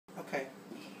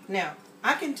Now,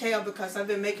 I can tell because I've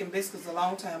been making biscuits a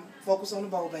long time. Focus on the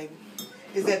bowl, baby.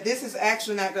 Is that this is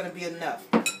actually not going to be enough.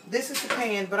 This is the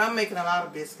pan, but I'm making a lot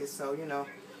of biscuits, so you know.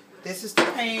 This is the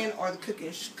pan or the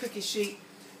cookie sheet.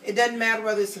 It doesn't matter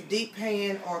whether it's a deep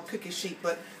pan or a cookie sheet,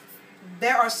 but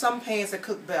there are some pans that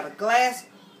cook better. Glass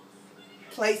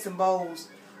plates and bowls,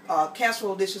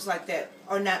 casserole dishes like that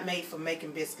are not made for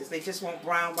making biscuits. They just won't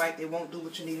brown white. They won't do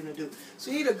what you need them to do. So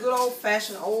you need a good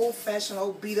old-fashioned,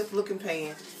 old beat-up looking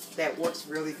pan that works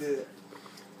really good.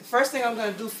 The first thing I'm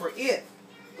going to do for it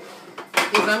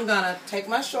is I'm going to take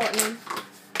my shortening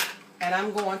and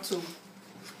I'm going to,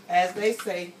 as they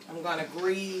say, I'm going to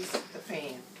grease the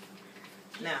pan.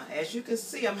 Now, as you can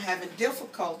see, I'm having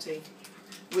difficulty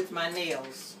with my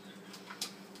nails.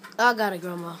 I got it,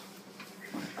 Grandma.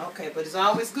 Okay, but it's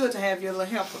always good to have your little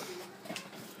helper.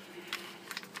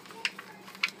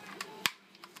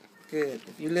 Good.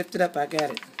 If you lift it up, I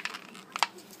got it.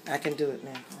 I can do it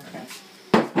now.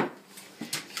 Okay.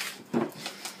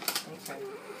 Okay.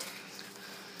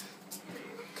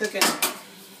 Cooking.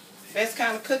 Best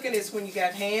kind of cooking is when you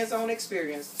got hands-on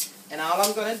experience. And all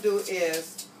I'm going to do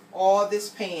is oil this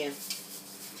pan.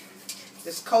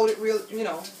 Just coat it real, you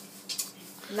know,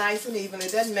 nice and even.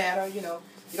 It doesn't matter, you know.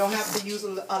 You don't have to use a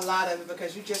lot of it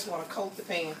because you just want to coat the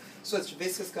pan so that your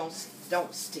biscuits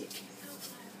don't stick.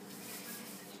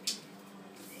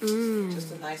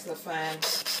 Just a nice little fine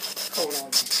coat on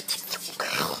it.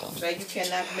 So you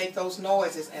cannot make those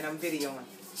noises, and I'm videoing,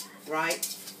 right?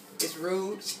 It's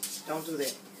rude. Don't do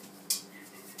that.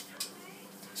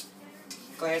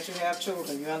 Glad you have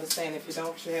children. You understand. If you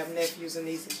don't, you have nephews and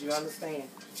nieces. You understand.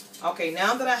 Okay,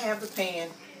 now that I have the pan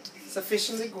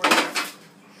sufficiently greased,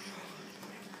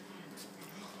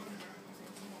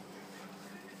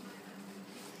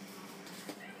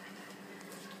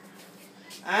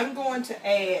 I'm going to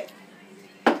add,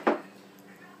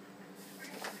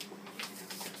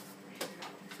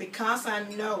 because I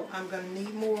know I'm going to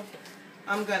need more,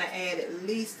 I'm going to add at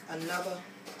least another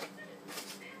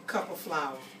cup of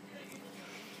flour.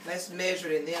 Let's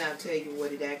measure it and then I'll tell you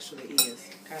what it actually is.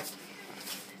 Okay?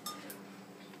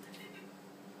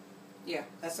 Yeah,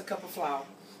 that's a cup of flour.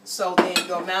 So then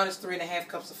your amount is 3.5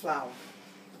 cups of flour.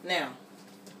 Now,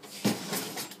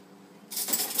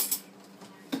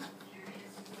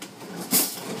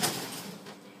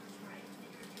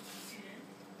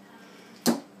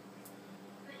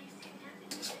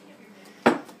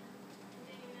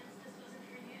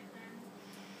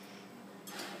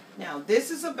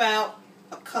 this is about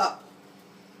a cup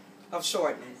of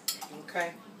shortening,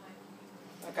 okay?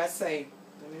 Like I say,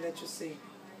 let me let you see.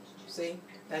 See?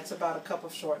 That's about a cup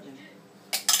of shortening.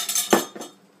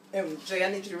 And Jay,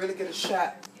 I need you to really get a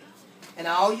shot. And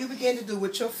all you begin to do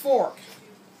with your fork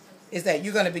is that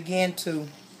you're going to begin to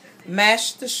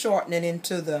mash the shortening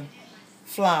into the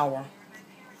flour.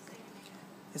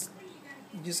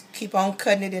 You just keep on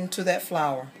cutting it into that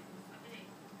flour.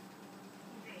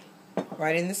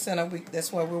 Right in the center,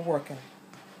 that's where we're working.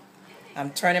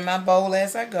 I'm turning my bowl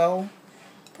as I go,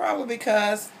 probably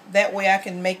because that way I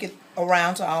can make it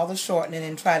around to all the shortening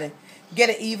and try to get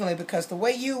it evenly, because the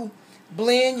way you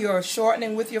blend your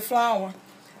shortening with your flour,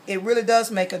 it really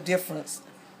does make a difference,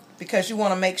 because you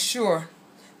want to make sure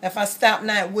that if I stop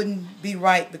now, it wouldn't be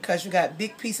right because you got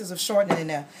big pieces of shortening in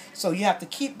there. So you have to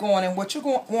keep going, and what you're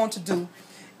going to want to do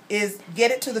is get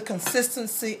it to the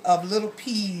consistency of little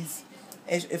peas.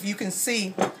 As if you can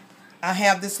see, I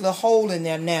have this little hole in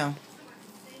there now.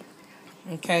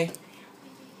 Okay.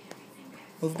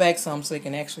 Move back some so you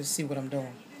can actually see what I'm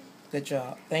doing. Good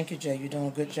job. Thank you, Jay. You're doing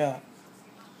a good job.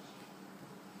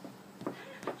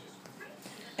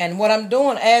 And what I'm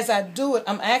doing as I do it,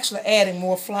 I'm actually adding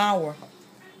more flour,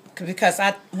 because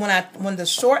when the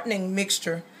shortening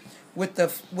mixture with the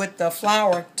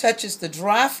flour touches the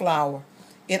dry flour,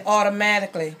 it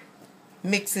automatically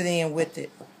mixes it in with it.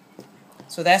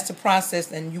 So that's the process,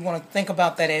 and you want to think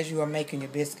about that as you are making your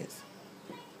biscuits.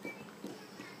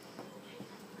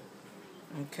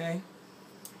 Okay.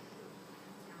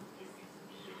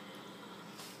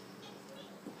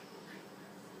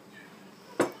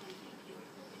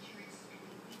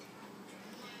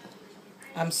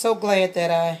 I'm so glad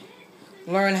that I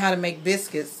learned how to make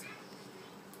biscuits.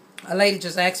 A lady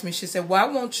just asked me, she said, why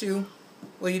won't you,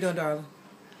 what are you doing, darling?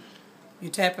 You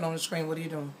tapping on the screen, what are you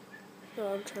doing?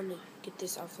 No, I'm trying to get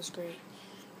this off the screen.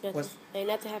 Nothing. Ain't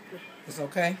nothing happening. It's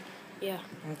okay? Yeah.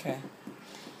 Okay.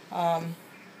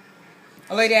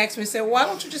 A lady asked me, said, why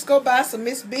don't you just go buy some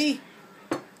Miss B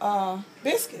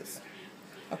biscuits?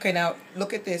 Okay, now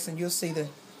look at this and you'll see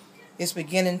it's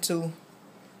beginning to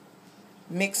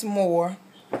mix more,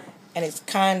 and it's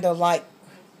kind of like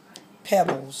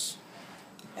pebbles.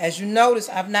 As you notice,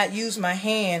 I've not used my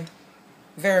hand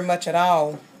very much at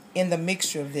all in the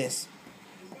mixture of this.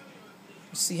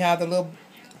 You see how the little,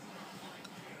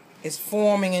 it's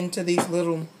forming into these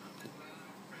little,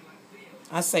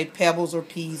 I say pebbles or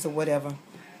peas or whatever.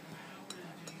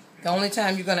 The only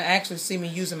time you're going to actually see me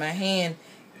using my hand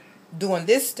doing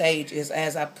this stage is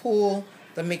as I pull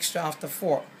the mixture off the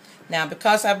fork. Now,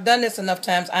 because I've done this enough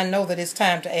times, I know that it's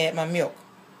time to add my milk.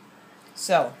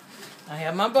 So, I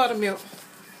have my buttermilk.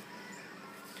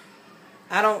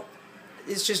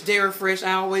 It's just dairy fresh.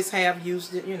 I always have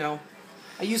used it, you know.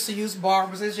 I used to use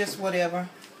Barbara's. It's just whatever.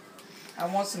 I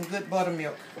want some good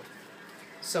buttermilk.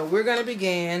 So, we're going to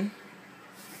begin.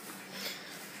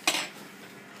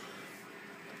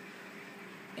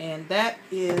 And that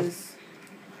is,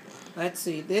 let's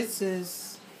see, this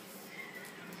is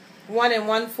 1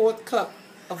 1/4 cup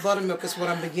of buttermilk is what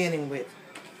I'm beginning with.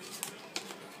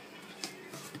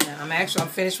 Now I'm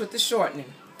finished with the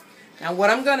shortening. Now what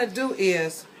I'm going to do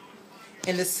is,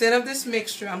 in the center of this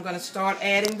mixture, I'm going to start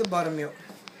adding the buttermilk.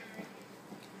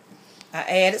 I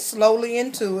add it slowly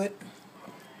into it.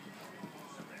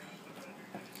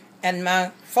 And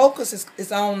my focus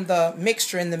is on the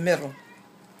mixture in the middle.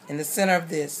 In the center of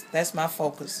this. That's my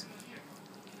focus.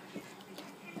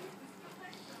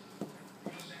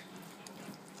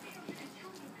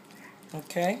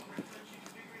 Okay.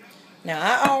 Now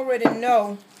I already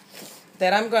know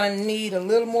that I'm going to need a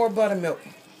little more buttermilk.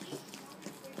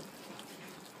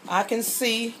 I can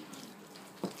see,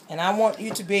 and I want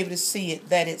you to be able to see it,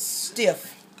 that it's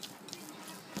stiff.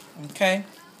 Okay.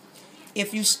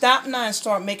 If you stop now and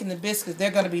start making the biscuits,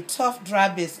 they're going to be tough, dry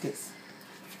biscuits.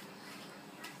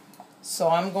 So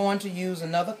I'm going to use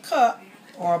another cup,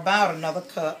 or about another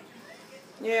cup.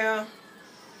 Yeah,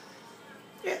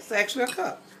 it's actually a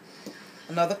cup.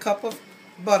 Another cup of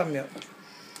buttermilk.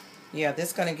 Yeah, this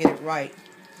is going to get it right.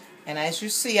 And as you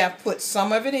see, I put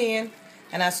some of it in,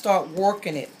 and I start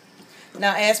working it.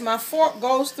 Now, as my fork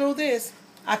goes through this,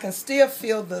 I can still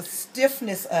feel the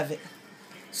stiffness of it.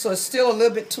 So it's still a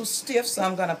little bit too stiff, so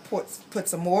I'm going to put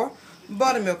some more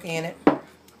buttermilk in it.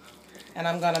 And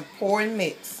I'm going to pour and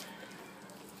mix.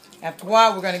 After a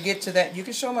while, we're going to get to that. You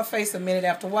can show my face a minute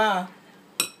after a while.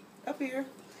 Up here.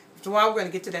 After a while, we're going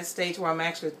to get to that stage where I'm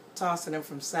actually tossing them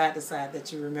from side to side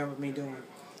that you remember me doing.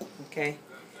 Okay?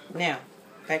 Now,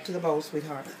 back to the bowl,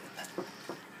 sweetheart.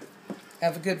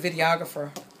 Have a good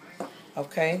videographer.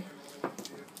 Okay?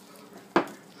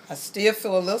 I still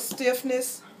feel a little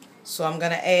stiffness, so I'm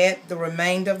going to add the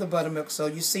remainder of the buttermilk. So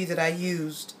you see that I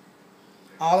used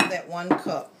all of that 1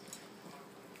 cup.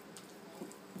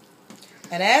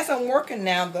 And as I'm working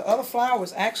now, the other flour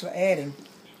is actually adding.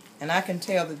 And I can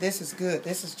tell that this is good.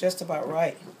 This is just about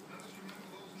right.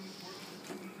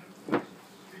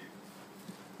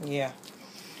 Yeah.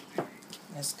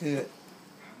 That's good.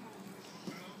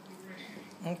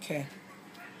 Okay.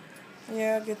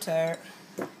 Yeah, I get tired.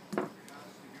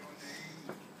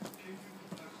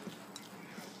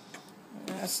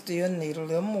 I still need a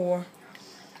little more.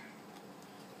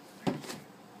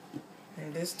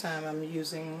 And this time I'm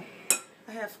using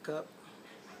a 1/2 cup.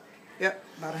 Yep,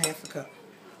 about a 1/2 cup.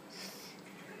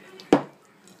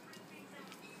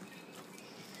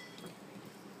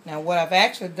 Now what I've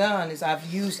actually done is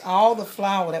I've used all the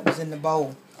flour that was in the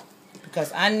bowl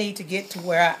because I need to get to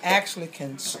where I actually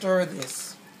can stir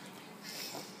this.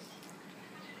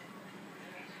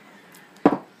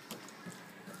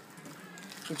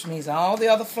 Which means all the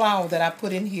other flour that I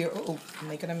put in here, oh, I'm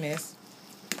making a mess.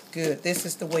 Good, this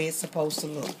is the way it's supposed to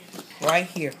look. Right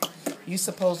here. You're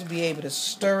supposed to be able to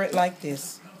stir it like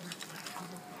this.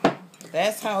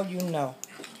 That's how you know.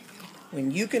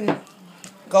 When you can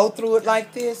go through it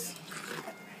like this,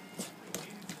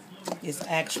 it's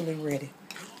actually ready.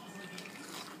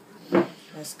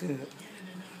 That's good.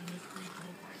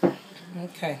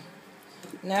 Okay.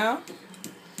 Now,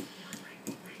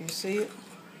 you see it?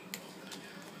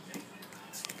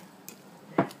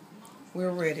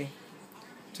 We're ready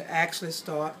to actually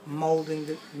start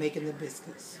molding, making the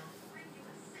biscuits.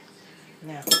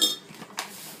 Now,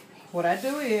 what I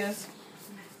do is,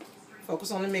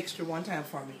 focus on the mixture one time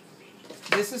for me.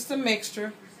 This is the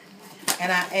mixture,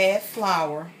 and I add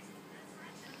flour.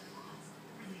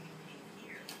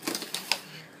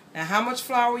 Now, how much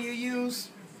flour you use?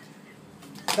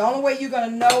 The only way you're going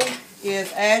to know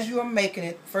is as you are making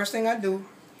it, first thing I do,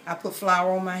 I put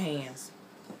flour on my hands.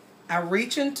 I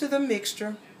reach into the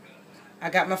mixture. I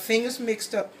got my fingers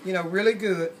mixed up, you know, really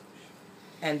good.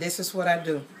 And this is what I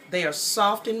do. They are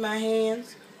soft in my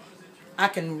hands. I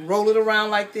can roll it around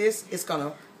like this.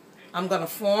 I'm gonna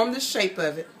form the shape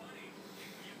of it.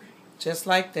 Just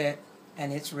like that.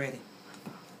 And it's ready.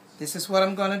 This is what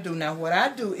I'm going to do. Now what I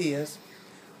do is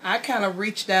I kind of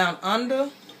reach down under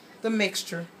the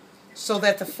mixture so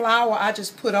that the flour I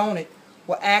just put on it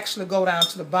will actually go down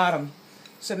to the bottom.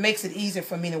 So it makes it easier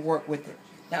for me to work with it.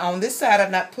 Now on this side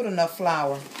I've not put enough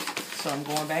flour. So I'm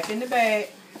going back in the bag,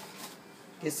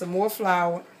 get some more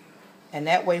flour, and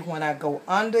that way when I go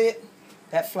under it,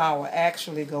 that flour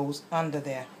actually goes under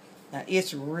there. Now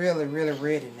it's really, really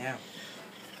ready now.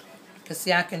 Because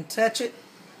see, I can touch it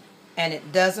and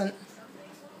it doesn't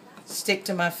stick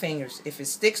to my fingers. If it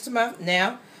sticks to my,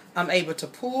 now I'm able to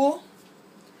pull,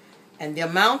 and the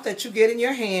amount that you get in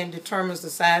your hand determines the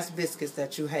size of biscuits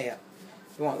that you have.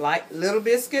 You want light little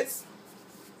biscuits,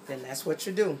 then that's what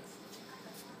you do.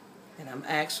 And I'm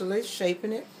actually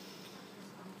shaping it.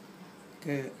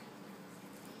 Good.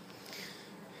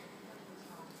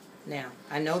 Now,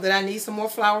 I know that I need some more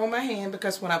flour on my hand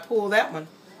because when I pull that one,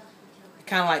 it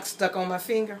kind of like stuck on my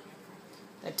finger.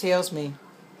 That tells me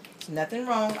there's nothing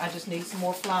wrong. I just need some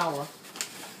more flour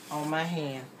on my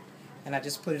hand. And I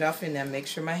just put it off in there. Make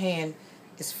sure my hand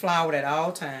is floured at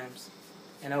all times.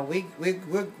 You know, we're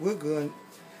good.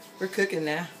 We're cooking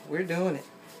now. We're doing it.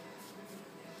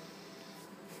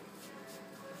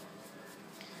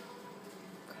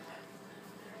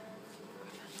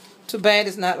 Too bad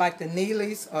it's not like the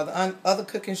Neely's or the other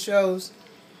cooking shows.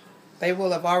 They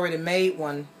will have already made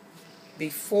one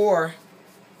before.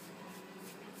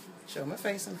 Show my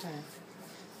face sometime.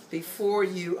 Before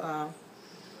you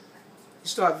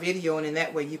start videoing, and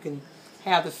that way you can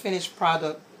have the finished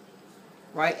product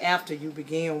right after you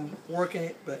begin working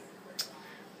it. But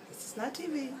it's not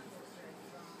TV.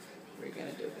 We're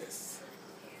gonna do this.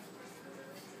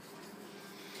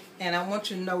 And I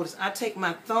want you to notice, I take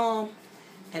my thumb,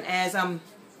 and as I'm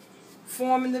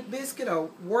forming the biscuit or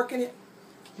working it,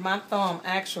 my thumb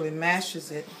actually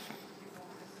mashes it.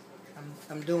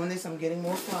 I'm doing this, I'm getting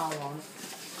more flour on it.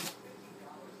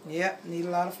 Yep, need a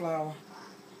lot of flour.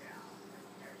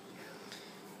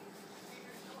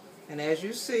 And as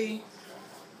you see,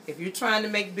 if you're trying to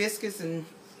make biscuits and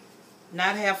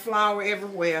not have flour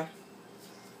everywhere,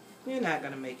 you're not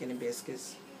going to make any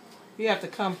biscuits. You have to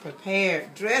come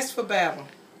prepared, dressed for battle,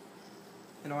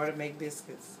 in order to make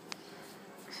biscuits.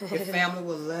 Your family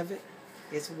will love it.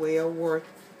 It's well worth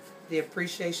the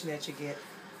appreciation that you get.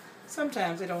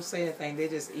 Sometimes they don't say anything, they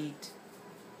just eat.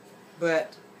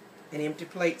 But an empty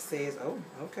plate says, oh,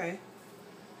 okay.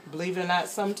 Believe it or not,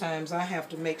 sometimes I have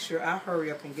to make sure I hurry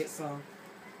up and get some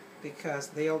because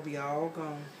they'll be all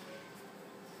gone.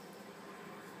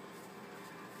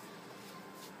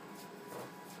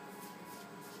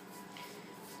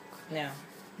 Now,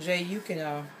 Jay, you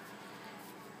can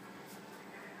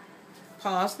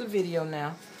pause the video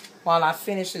now while I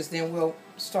finish this. Then we'll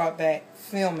start back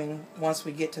filming once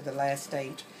we get to the last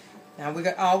stage. Now we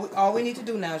got all we need to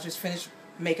do now is just finish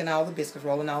making all the biscuits,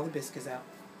 rolling all the biscuits out.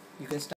 You can start.